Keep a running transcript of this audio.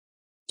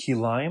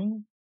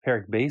Kilayim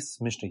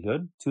Mishnah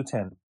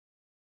 210.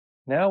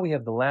 Now we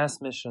have the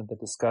last Mishnah that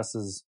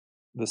discusses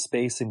the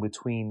spacing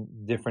between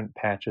different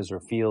patches or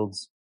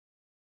fields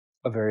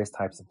of various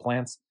types of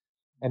plants.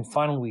 And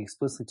finally, we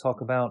explicitly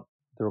talk about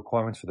the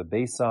requirements for the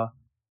Besa,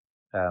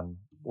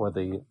 or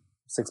the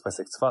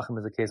 6x6 Tfachim,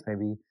 as the case may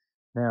be.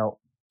 Now,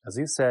 as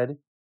you said,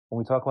 when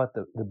we talk about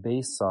the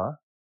Besa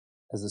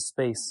as a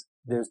space,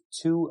 there's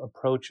two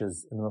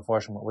approaches in the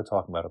Mefarshim what we're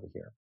talking about over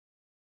here.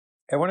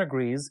 Everyone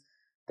agrees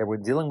that we're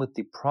dealing with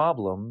the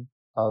problem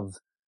of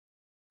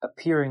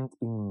appearing to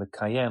be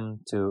Mekayem,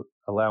 to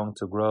allowing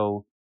to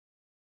grow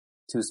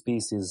two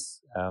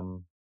species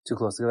too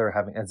close together,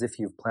 having as if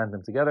you've planted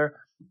them together,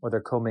 or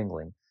they're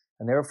commingling.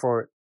 And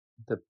therefore,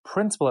 the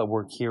principle at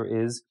work here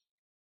is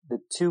the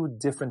two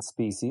different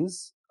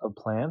species of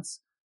plants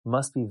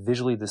must be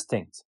visually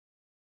distinct.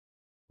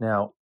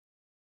 Now,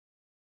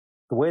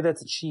 the way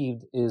that's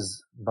achieved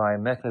is by a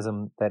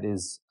mechanism that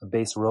is a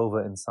base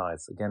rova in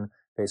size. Again,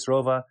 base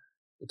rova,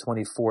 the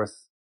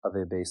 24th of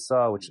a base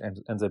saw, which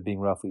ends up being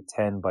roughly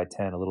 10 by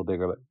 10, a little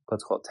bigger, but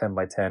let's call it 10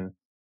 by 10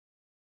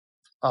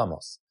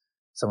 amos.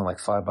 Something like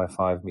 5 by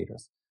 5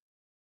 meters.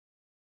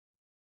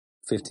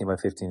 15 by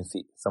 15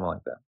 feet, something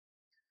like that.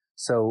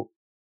 So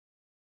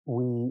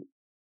we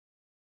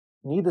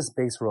need this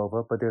base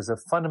rova, but there's a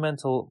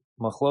fundamental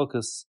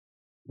machlokus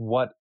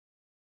what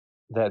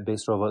that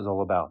base rova is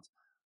all about.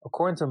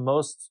 According to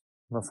most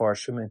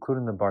Mefarshim,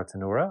 including the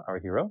Bartanura, our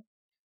hero,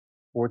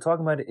 what we're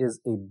talking about is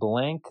a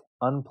blank,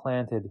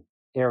 unplanted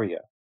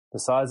area, the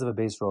size of a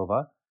base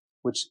rova,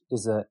 which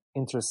is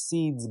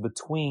intercedes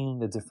between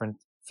the different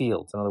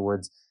fields. In other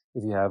words,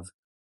 if you have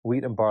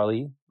wheat and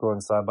barley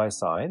growing side by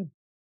side,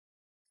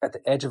 at the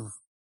edge of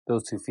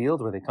those two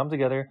fields where they come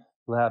together,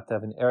 you'll have to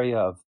have an area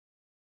of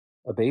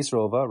a base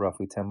rova,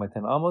 roughly 10 by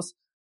 10 amos,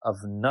 of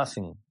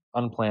nothing,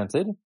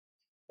 unplanted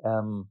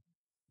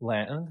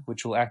land,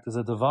 which will act as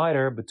a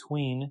divider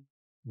between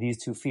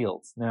these two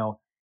fields. Now,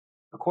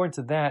 according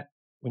to that,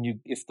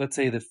 if let's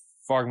say,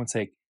 for argument's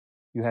sake,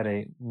 you had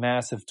a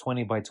massive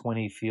 20 by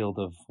 20 field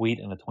of wheat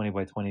and a 20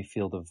 by 20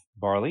 field of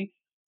barley.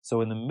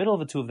 So in the middle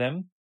of the two of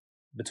them,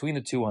 between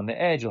the two on the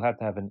edge, you'll have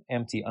to have an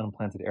empty,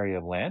 unplanted area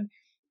of land.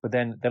 But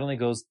then that only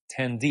goes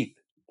 10 deep,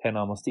 10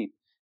 almost deep.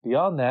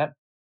 Beyond that,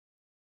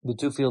 the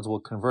two fields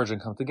will converge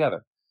and come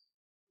together.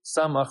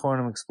 Some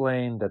Achronim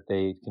explain that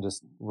they can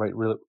just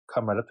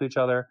come right up to each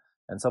other,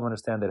 and some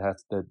understand that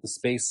the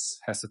space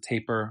has to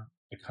taper,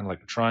 kind of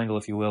like a triangle,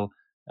 if you will,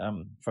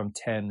 from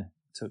 10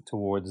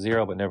 towards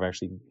 0, but never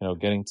actually,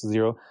 getting to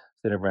 0. So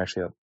they never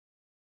actually have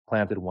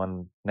planted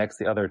one next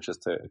to the other. It's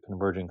just a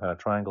converging kind of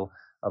triangle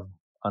of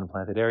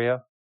unplanted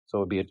area. So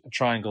it would be a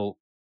triangle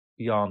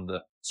beyond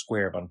the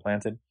square of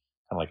unplanted, kind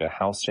of like a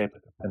house shape,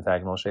 like a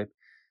pentagonal shape.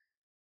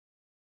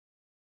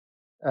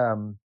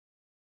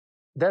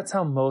 That's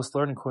how most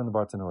learn according to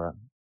the Bartanura.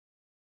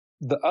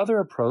 The other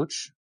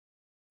approach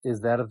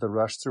is that of the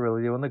Rosh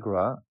Tzirelio and the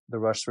Gra. The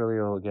Rosh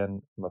Tzirelio,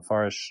 again,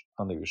 Mafarish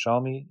on the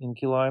Yerushalmi in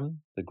Kilayim,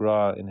 the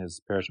Gra in his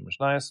Kilayim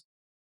Mishnah.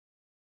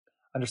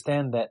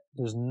 Understand that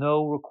there's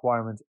no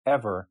requirement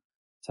ever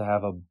to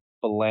have a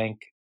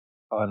blank,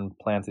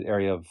 unplanted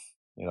area of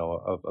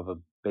a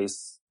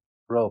base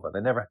rova.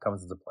 That never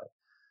comes into play.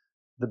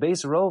 The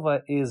base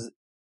rova is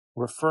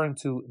referring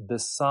to the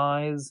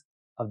size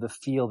of the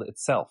field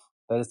itself.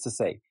 That is to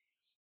say,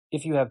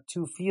 if you have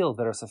two fields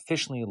that are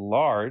sufficiently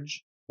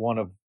large, one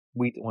of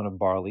wheat and one of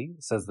barley,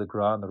 says the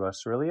Gra and the Rosh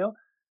Tzirelio,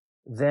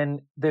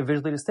 then they're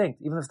visually distinct,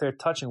 even if they're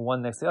touching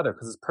one next to the other,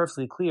 because it's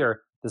perfectly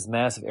clear this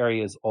massive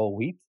area is all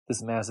wheat,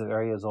 this massive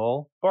area is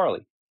all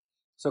barley.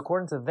 So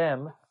according to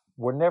them,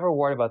 we're never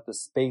worried about the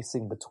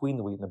spacing between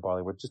the wheat and the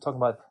barley. We're just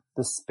talking about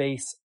the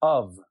space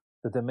of,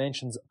 the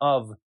dimensions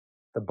of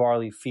the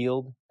barley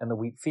field and the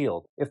wheat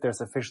field. If they're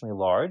sufficiently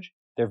large,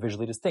 they're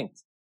visually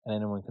distinct. And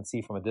anyone can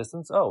see from a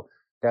distance, oh,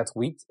 that's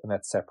wheat and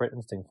that's separate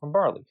and distinct from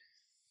barley.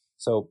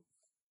 So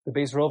the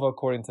base rova,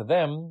 according to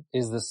them,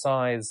 is the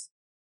size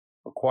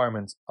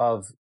requirement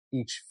of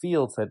each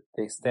field so that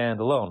they stand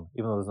alone,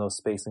 even though there's no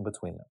spacing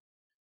between them.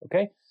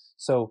 Okay?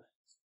 So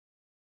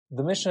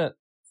the Mishnah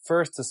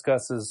first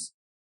discusses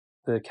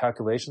the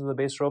calculations of the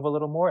base rova a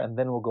little more, and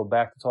then we'll go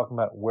back to talking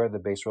about where the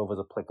base rova is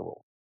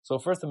applicable. So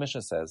first the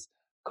Mishnah says,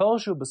 Kol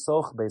shu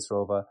b'soch base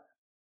rova,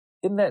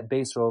 in that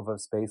base rova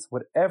space,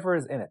 whatever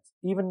is in it,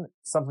 even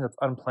something that's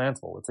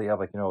unplantable, let's say you have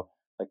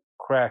like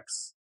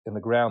cracks in the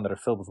ground that are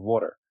filled with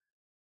water.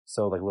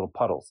 So like little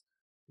puddles,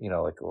 or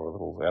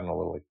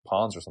little like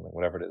ponds or something,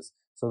 whatever it is.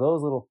 So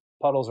those little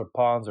puddles or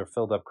ponds or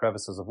filled up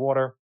crevices of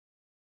water,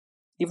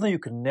 even though you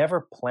could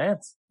never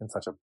plant in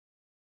such a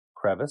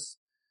crevice,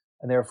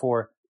 and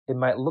therefore it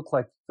might look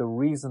like the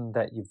reason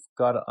that you've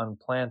got it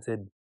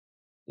unplanted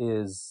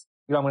is,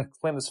 I'm going to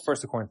explain this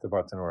first according to the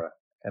Bartanura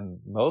and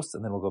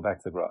then we'll go back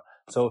to the Gra.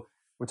 So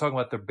we're talking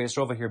about the base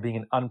rova here being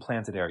an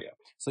unplanted area.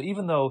 So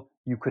even though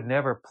you could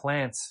never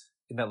plant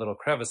in that little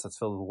crevice that's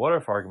filled with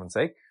water, for argument's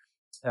sake,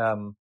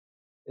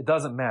 it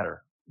doesn't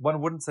matter.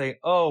 One wouldn't say,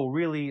 oh,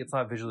 really, it's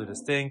not visually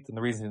distinct, and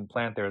the reason he didn't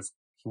plant there is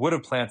he would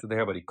have planted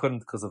there, but he couldn't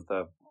because of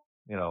the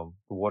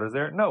water's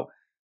there. No.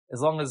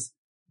 as long as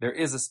there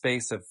is a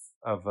space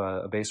of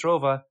a base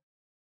rova,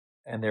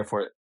 and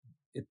therefore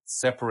it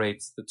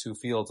separates the two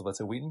fields of, let's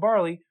say, wheat and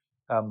barley.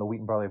 The wheat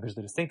and barley are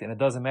visually distinct, and it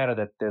doesn't matter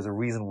that there's a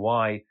reason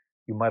why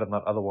you might have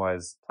not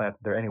otherwise planted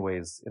there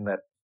anyways in that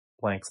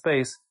blank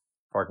space,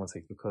 for argument's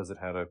sake, because it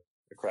had a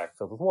crack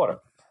filled with water.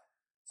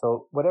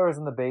 So whatever is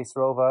in the base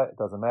rova, it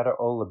doesn't matter.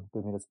 All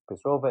the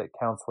base rova, it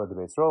counts for the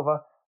base rova.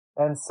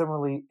 And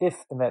similarly,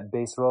 if in that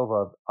base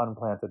rova of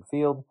unplanted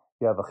field,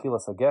 you have a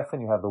chilas hagefen,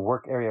 you have the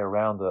work area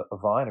around a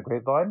vine, a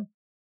grapevine,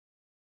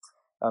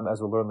 as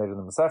we'll learn later in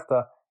the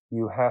Masechta,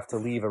 you have to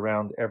leave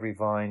around every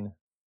vine,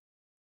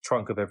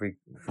 trunk of every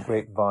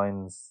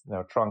grapevine's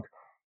trunk,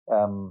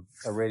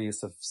 a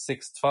radius of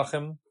 6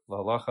 tfachim,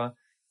 lahalacha,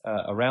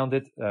 around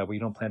it, where you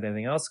don't plant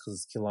anything else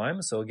because it's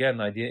kilayim. So again,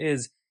 the idea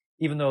is,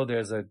 even though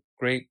there's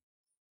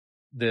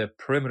the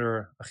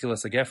perimeter,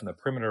 achilas hagefen, the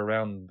perimeter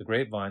around the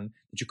grapevine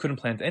that you couldn't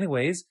plant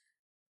anyways,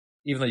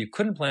 even though you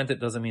couldn't plant it,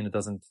 doesn't mean it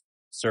doesn't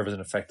serve as an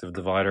effective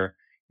divider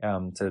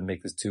to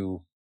make these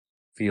two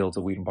fields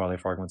of wheat and barley,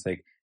 for argument's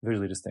sake,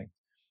 visually distinct.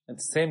 And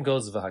the same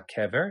goes with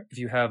hakever. If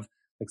you have,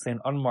 like, say, an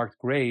unmarked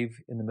grave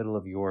in the middle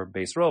of your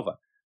base rova.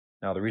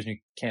 Now, the reason you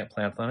can't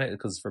plant on it is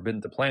because it's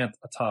forbidden to plant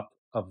atop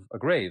of a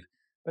grave.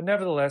 But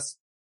nevertheless,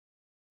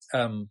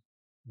 the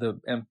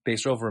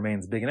base rova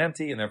remains big and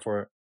empty, and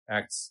therefore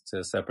acts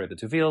to separate the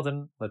two fields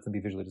and let them be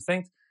visually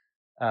distinct.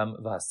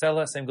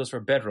 V'hasela, same goes for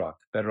bedrock.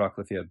 Bedrock,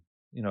 if you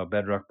have,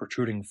 bedrock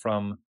protruding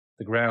from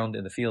the ground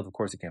in the field, of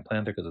course you can't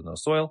plant there because there's no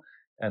soil,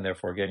 and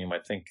therefore, again,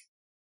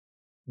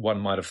 one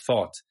might have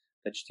thought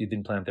that you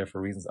didn't plant there for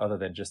reasons other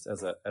than just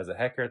as a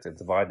hecker to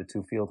divide the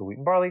two fields of wheat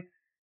and barley.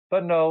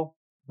 But no,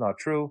 not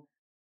true.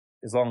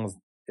 As long as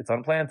it's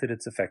unplanted,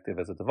 it's effective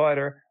as a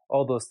divider.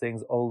 All those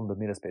things, all in the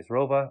midas base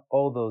rova,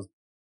 all those,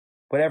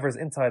 whatever is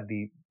inside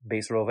the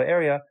base rova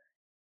area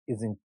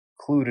is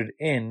included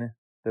in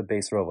the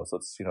base rova. So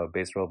it's,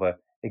 base rova,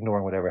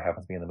 ignoring whatever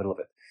happens to be in the middle of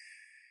it.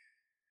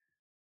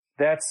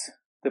 That's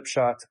the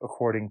pshat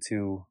according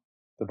to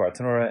the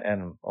Bartanura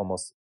and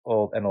almost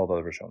all the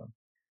other Rishonim.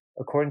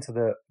 According to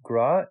the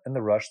Gra and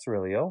the Rosh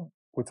Tzarelio,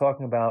 we're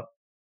talking about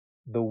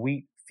the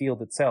wheat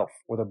field itself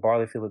or the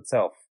barley field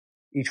itself.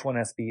 Each one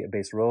has to be a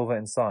base rova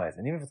in size.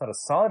 And even if it's not a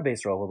solid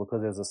base rova,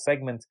 because there's a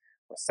segment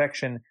or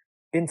section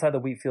inside the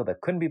wheat field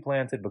that couldn't be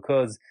planted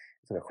because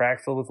it's a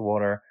crack filled with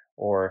water,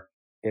 or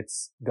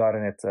it's got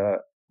in it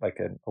like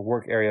a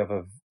work area of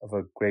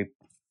a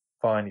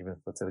grapevine, even if,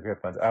 let's say, the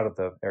grapevine's out of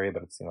the area,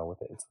 but it's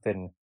it's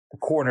within the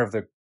corner of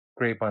the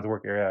grapevine's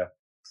work area,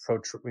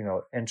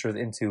 enters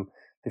into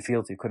the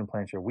field, so you couldn't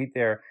plant your wheat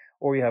there,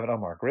 or you have an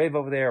unmarked grave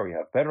over there, or you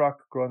have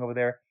bedrock growing over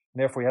there,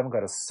 and therefore you haven't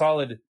got a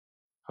solid,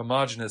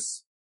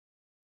 homogeneous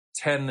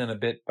 10 and a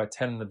bit by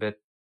 10 and a bit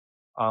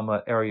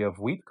area of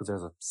wheat, because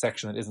there's a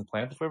section that isn't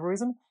planted for whatever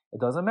reason. It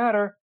doesn't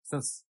matter,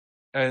 since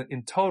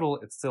in total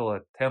it's still a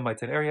 10 by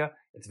 10 area,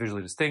 it's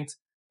visually distinct,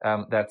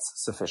 that's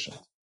sufficient.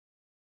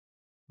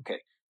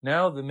 Okay,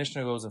 now the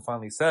Mishnah goes and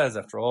finally says,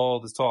 after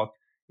all this talk,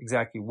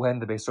 exactly when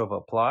the base rova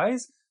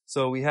applies.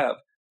 So we have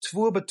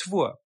tvua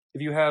b'tvua.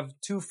 If you have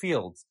two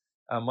fields,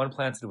 one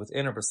planted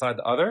within or beside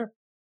the other,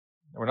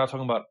 we're not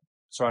talking about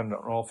surrounded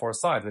on all four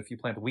sides, but if you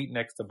plant wheat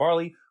next to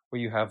barley,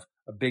 where you have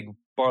a big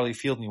barley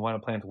field and you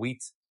want to plant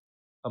wheat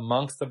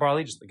amongst the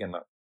barley, just again,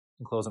 not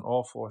enclosed on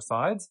all four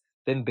sides,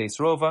 then base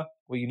rova,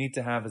 what you need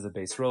to have is a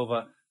base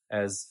rova,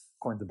 as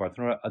according to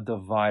Bartanura, a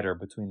divider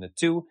between the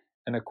two,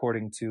 and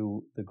according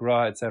to the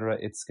Gra, etc.,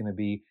 it's going to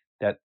be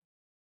that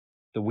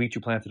the wheat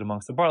you planted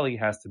amongst the barley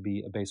has to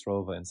be a base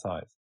rova in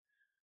size.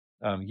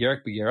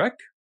 Yerek b'yerek,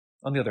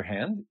 on the other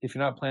hand, if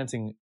you're not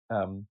planting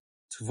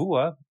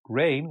tvua,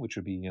 grain, which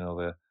would be,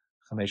 the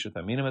chameshet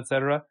aminim,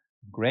 etc.,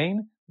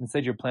 grain,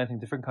 instead you're planting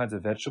different kinds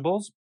of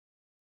vegetables.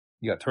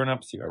 You got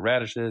turnips, you got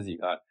radishes, you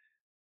got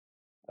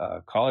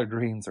collard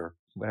greens, or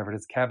whatever it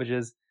is,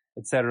 cabbages,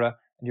 etc.,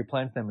 and you're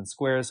planting them in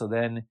squares, so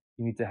then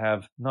you need to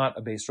have not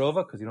a base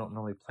rova, because you don't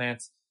normally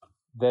plant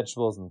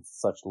vegetables in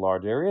such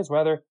large areas,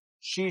 rather,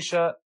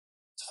 shisha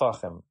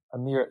tfachim, a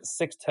mere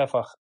 6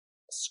 tefach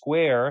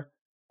square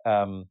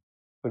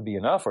would be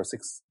enough, or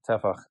 6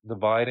 tefach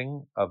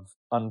dividing of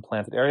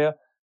unplanted area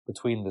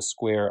between the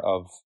square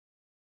of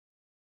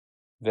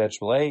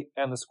vegetable A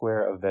and the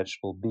square of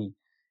vegetable B.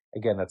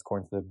 Again, that's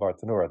according to the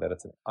Bartanura, that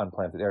it's an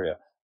unplanted area.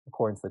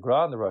 According to the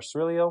Gra and the Rosh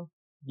Tzarelio,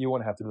 you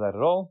won't have to do that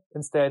at all.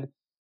 Instead,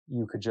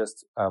 you could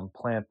just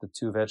plant the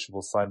two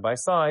vegetables side by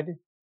side,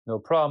 no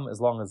problem, as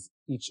long as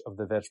each of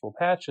the vegetable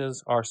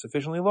patches are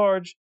sufficiently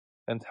large.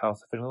 And how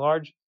sufficiently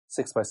large?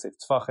 6 by 6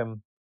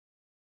 tfachim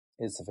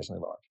is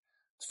sufficiently large.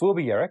 Tfu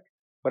b'yerek,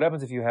 what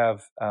happens if you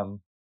have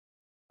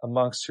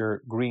amongst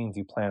your greens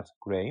you plant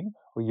grain,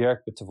 or yerek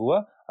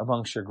b'tavua,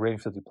 amongst your grain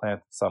field you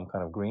plant some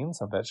kind of green,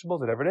 some vegetables,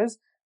 whatever it is?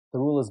 The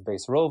rule is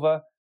base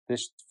rova.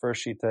 This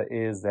first shita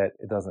is that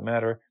it doesn't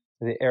matter.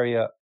 The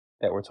area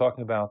that we're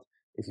talking about,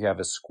 if you have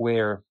a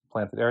square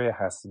planted area,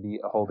 has to be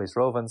a whole base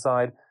rova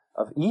inside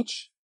of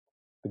each.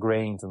 The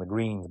grains and the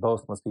greens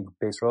both must be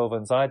base rova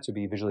inside to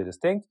be visually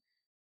distinct,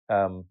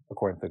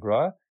 according to the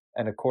Gra,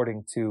 and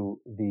according to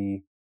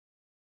the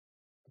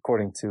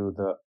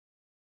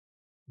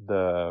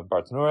the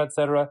Bartanura,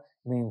 etc.,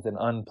 means an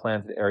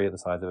unplanted area the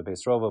size of a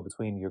base rova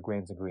between your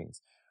grains and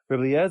greens.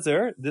 Rabbi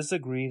Eliezer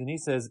disagrees, and he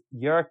says,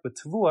 Yark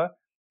B'Tavua,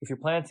 if you're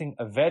planting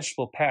a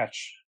vegetable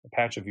patch, a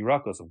patch of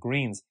Yirakos, of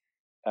greens,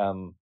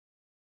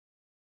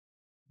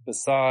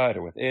 beside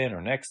or within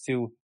or next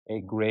to a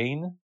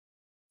grain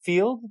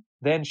field,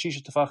 then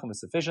Shisha Tefachim is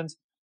sufficient.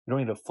 You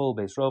don't need a full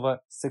base rova.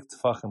 6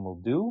 Tefachim will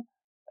do,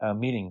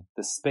 meaning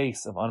the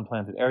space of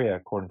unplanted area,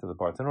 according to the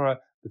Bartanura,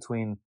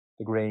 between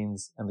the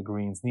grains and the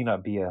greens need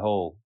not be a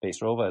whole base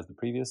rova as the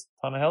previous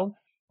Tana held.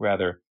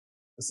 Rather,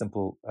 a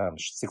simple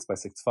 6 by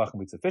 6 Tefachim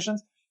will be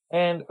sufficient.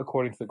 And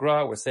according to the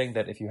Gra, we're saying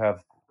that if you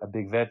have a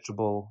big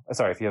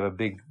if you have a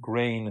big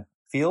grain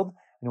field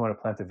and you want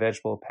to plant a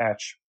vegetable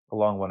patch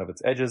along one of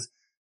its edges,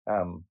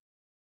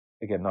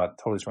 again, not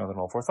totally surrounded on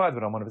all four sides,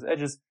 but on one of its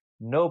edges,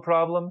 no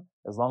problem,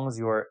 as long as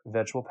your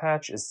vegetable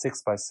patch is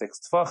 6 by 6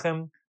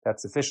 tefachim.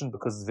 That's sufficient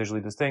because it's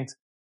visually distinct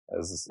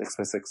as a 6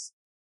 by 6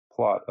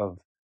 plot of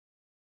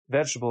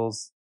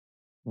vegetables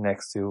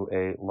next to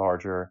a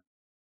larger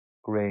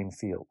grain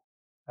field.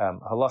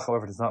 Halach,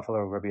 however, does not follow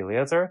Rabbi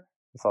Eliezer.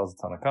 It follows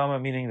the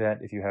Tanakama, meaning that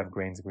if you have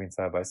grains and greens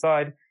side by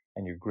side,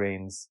 and your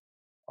grains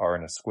are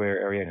in a square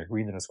area and your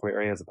greens in a square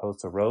area as opposed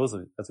to rows,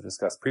 as we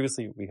discussed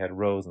previously, we had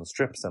rows and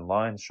strips and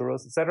lines,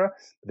 shuros, etc.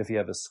 But if you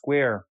have a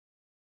square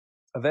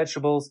of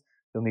vegetables,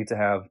 you'll need to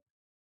have,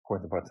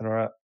 according to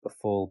Bartanura, the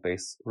full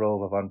base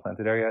row of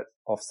unplanted area,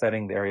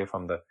 offsetting the area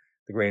from the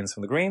grains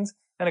from the greens.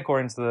 And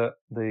according to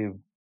the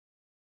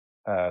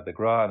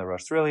Gra and the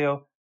Rosh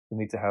Trilio, you'll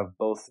need to have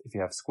both, if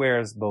you have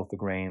squares, both the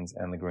grains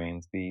and the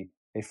greens be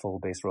a full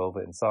base row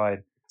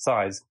inside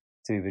size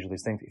to be visually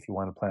distinct if you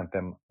want to plant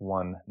them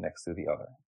one next to the other.